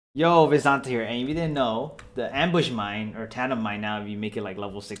Yo, Visanta here, and if you didn't know, the ambush mine, or tandem mine now, if you make it like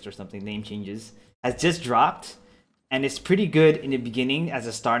level 6 or something, name changes, has just dropped. And it's pretty good in the beginning as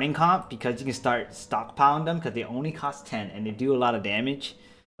a starting comp because you can start stockpiling them because they only cost 10 and they do a lot of damage.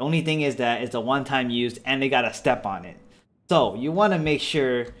 The only thing is that it's a one-time use and they got a step on it. So you want to make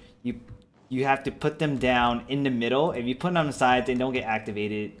sure you have to put them down in the middle. If you put them on the sides, they don't get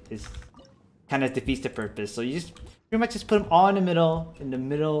activated. It's kind of defeats the purpose. So you just pretty much just put them all in the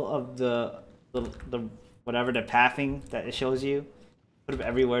middle of the whatever the pathing that it shows you. Put them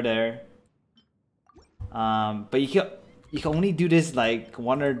everywhere there. But you can only do this like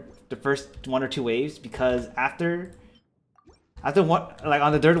the first one or two waves because after one, like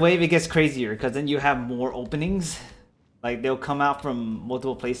on the third wave it gets crazier because then you have more openings. Like they'll come out from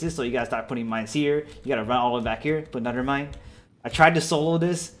multiple places, so you gotta start putting mines here. You gotta run all the way back here, put another mine. I tried to solo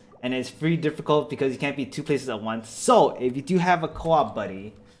this, and it's pretty difficult because you can't be two places at once. So if you do have a co-op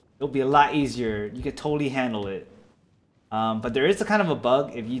buddy, it'll be a lot easier. You can totally handle it. But there is a kind of a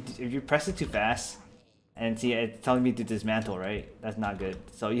bug if you press it too fast, and see it's telling me to dismantle, right? That's not good.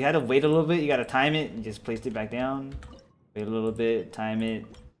 So you had to wait a little bit. You gotta time it and just place it back down. Wait a little bit, time it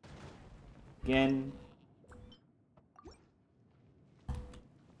again.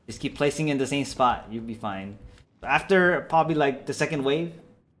 Just keep placing in the same spot. You'll be fine. After probably like the second wave,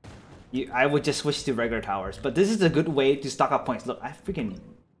 I would just switch to regular towers. But this is a good way to stock up points. Look, I freaking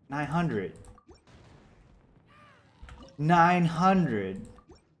 900. 900.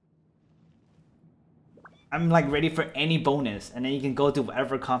 I'm like ready for any bonus, and then you can go to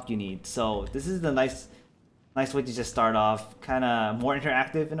whatever comp you need. So this is the nice way to just start off, kind of more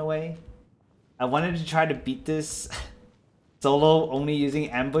interactive in a way. I wanted to try to beat this solo only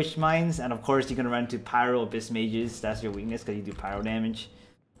using ambush mines, and of course you're gonna run into pyro abyss mages. That's your weakness because you do pyro damage.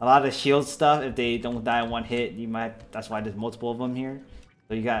 A lot of the shield stuff, if they don't die in one hit, you might. That's why there's multiple of them here.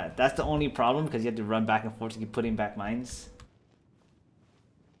 So you got that's the only problem because you have to run back and forth to keep putting back mines.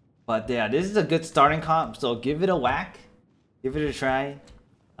 But yeah, this is a good starting comp, so give it a whack, give it a try.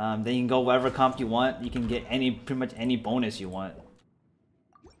 Then you can go whatever comp you want. You can get pretty much any bonus you want.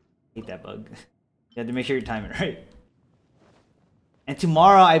 Hate that bug. You have to make sure you time it right. And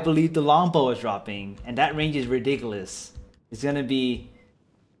tomorrow, I believe the longbow is dropping, and that range is ridiculous. It's gonna be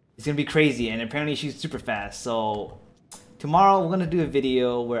crazy, and apparently it shoots super fast. So tomorrow we're gonna do a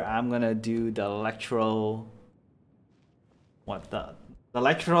video where I'm gonna do the electro, the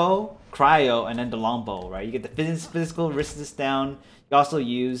electro, cryo, and then the longbow. Right? You get the physical resistance down. You also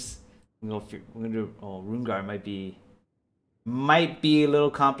use we're gonna do rune guard might be a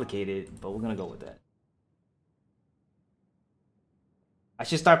little complicated, but we're gonna go with that. I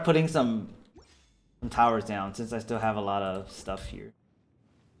should start putting some towers down since I still have a lot of stuff here.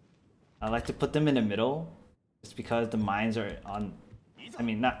 I like to put them in the middle just because the mines are on. I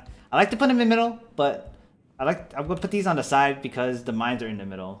mean, not. I like to put them in the middle, but I'm gonna put these on the side because the mines are in the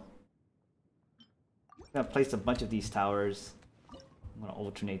middle. I'm gonna place a bunch of these towers. I'm gonna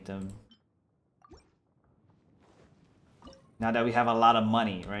alternate them. Now that we have a lot of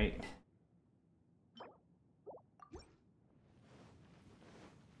money, right?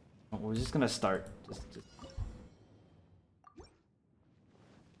 We're just gonna start. Just...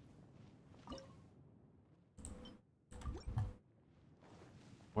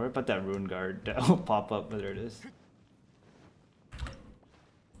 Worry about that rune guard that will pop up, but there it is.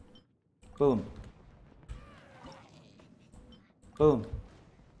 Boom. Boom.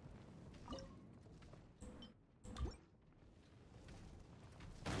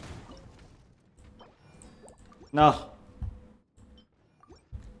 No.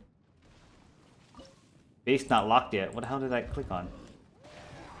 Base not locked yet. What the hell did I click on?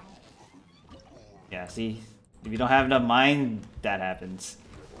 Yeah, see? If you don't have enough mine, that happens.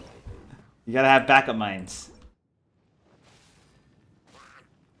 You gotta have backup mines.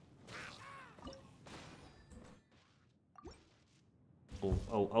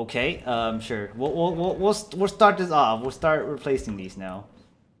 Oh, okay. Sure. We'll start this off. We'll start replacing these now.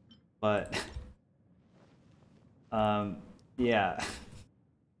 But yeah.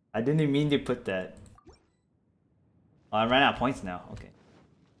 I didn't even mean to put that. Oh, I ran out of points now. Okay.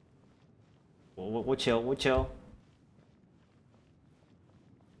 We'll chill. We'll chill.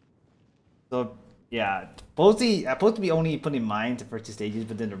 So yeah, I'm supposed to be only putting mines the first two stages,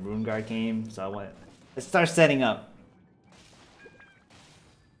 but then the rune guard came, so let's start setting up.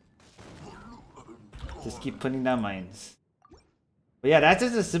 Just keep putting down mines. But yeah, that's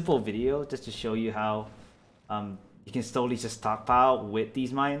just a simple video just to show you how you can slowly just stockpile with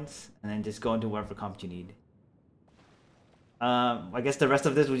these mines and then just go into whatever comp you need. I guess the rest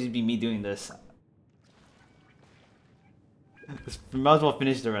of this would just be me doing this. We might as well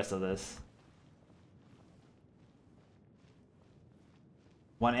finish the rest of this.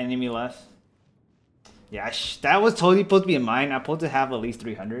 One enemy left. Yeah, that was totally supposed to be in mine. I'm supposed to have at least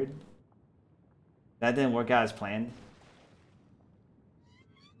 300. That didn't work out as planned.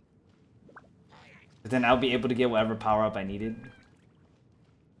 But then I'll be able to get whatever power up I needed.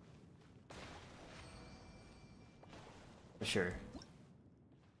 For sure.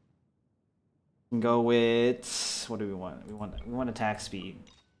 We can go with, what do we want? We want attack speed.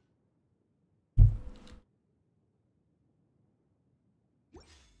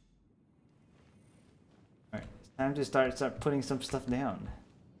 Alright, it's time to start putting some stuff down.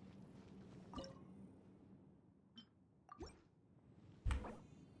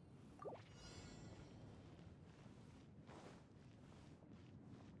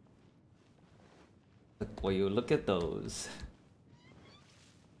 Look, will you look at those?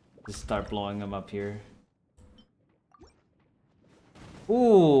 Just start blowing them up here.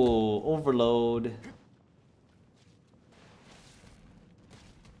 Ooh, overload.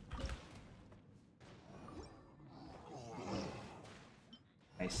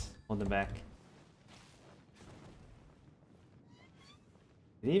 Nice. Hold them back.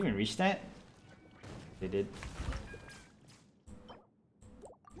 Did they even reach that? They did.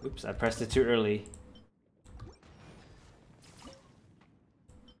 Oops, I pressed it too early.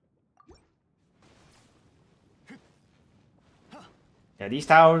 Yeah, these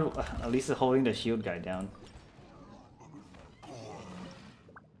towers at least are holding the shield guy down.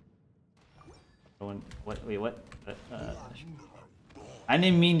 What? Wait, what? I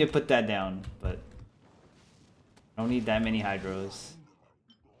didn't mean to put that down, but I don't need that many hydros.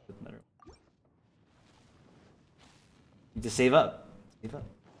 Need to save up. Save up.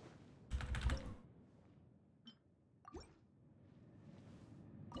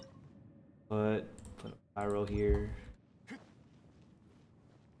 Put a pyro here.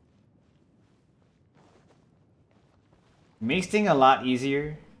 Makes things a lot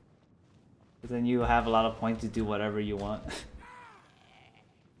easier. But then you have a lot of points to do whatever you want.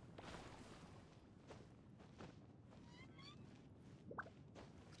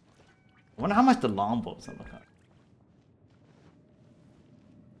 I wonder how much the longbows are looking.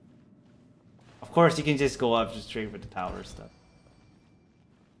 Of course, you can just go up just straight with the tower stuff.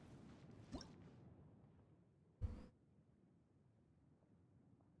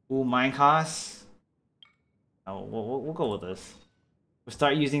 Ooh, mine costs. Oh, we'll go with this. We'll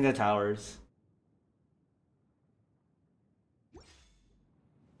start using the towers.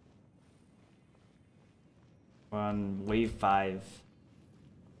 We're on wave 5.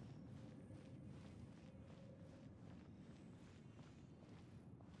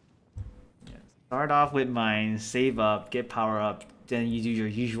 Yeah, start off with mine, save up, get power up, then you do your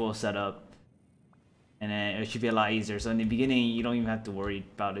usual setup. And then it should be a lot easier. So in the beginning, you don't even have to worry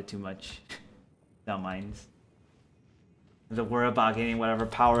about it too much. Without mines. To worry about getting whatever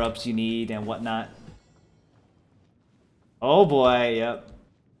power-ups you need and whatnot. Oh boy, yep.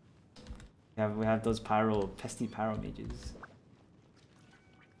 We have those pesty pyro mages.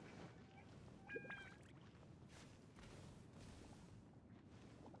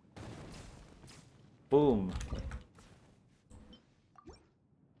 Boom. I'm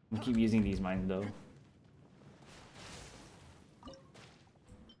gonna keep using these mines though.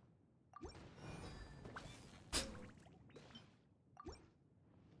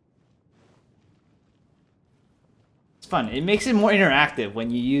 Fun. It makes it more interactive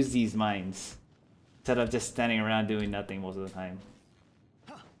when you use these mines instead of just standing around doing nothing most of the time.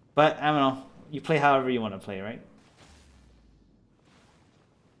 But I don't know. You play however you want to play, right?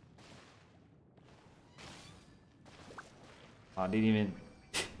 Oh, didn't even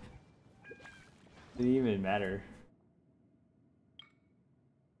didn't even matter.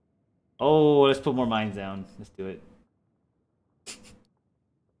 Oh, let's put more mines down. Let's do it.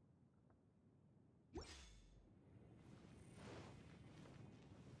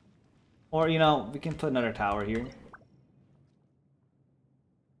 Or, you know, we can put another tower here.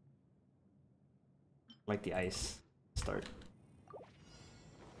 Like the ice. Start.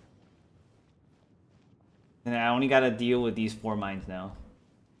 And I only gotta deal with these 4 mines now.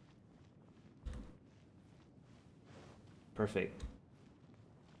 Perfect.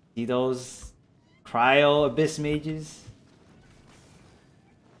 See those cryo abyss mages?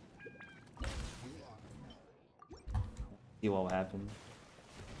 See what will happen.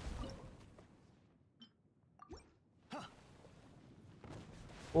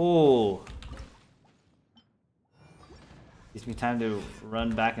 Oh, gives me time to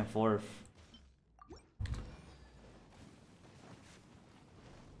run back and forth.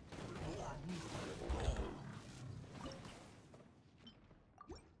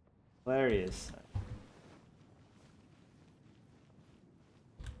 Hilarious.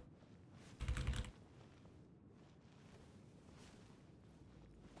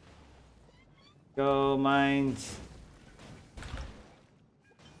 Go mines.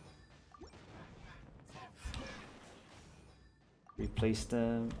 Replace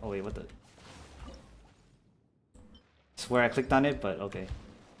them. Oh wait, what the? Swear I clicked on it, but okay.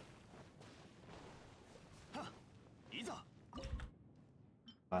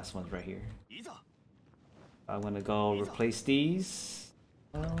 Last one's right here. I'm gonna go replace these.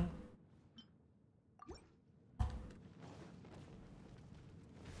 Well,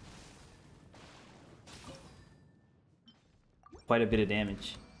 quite a bit of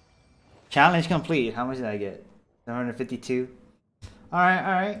damage. Challenge complete. How much did I get? 752.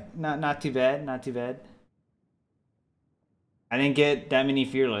 Alright. Not too bad, not too bad. I didn't get that many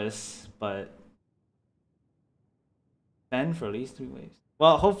fearless, but spend for at least 3 waves.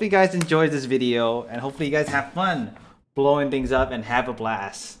 Well, hopefully you guys enjoyed this video, and hopefully you guys have fun blowing things up and have a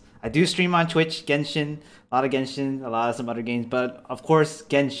blast. I do stream on Twitch, Genshin, a lot of some other games, but of course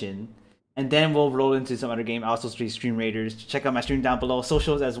Genshin. And then we'll roll into some other game. I also stream Raiders. Check out my stream down below,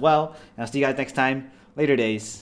 socials as well. And I'll see you guys next time. Later days.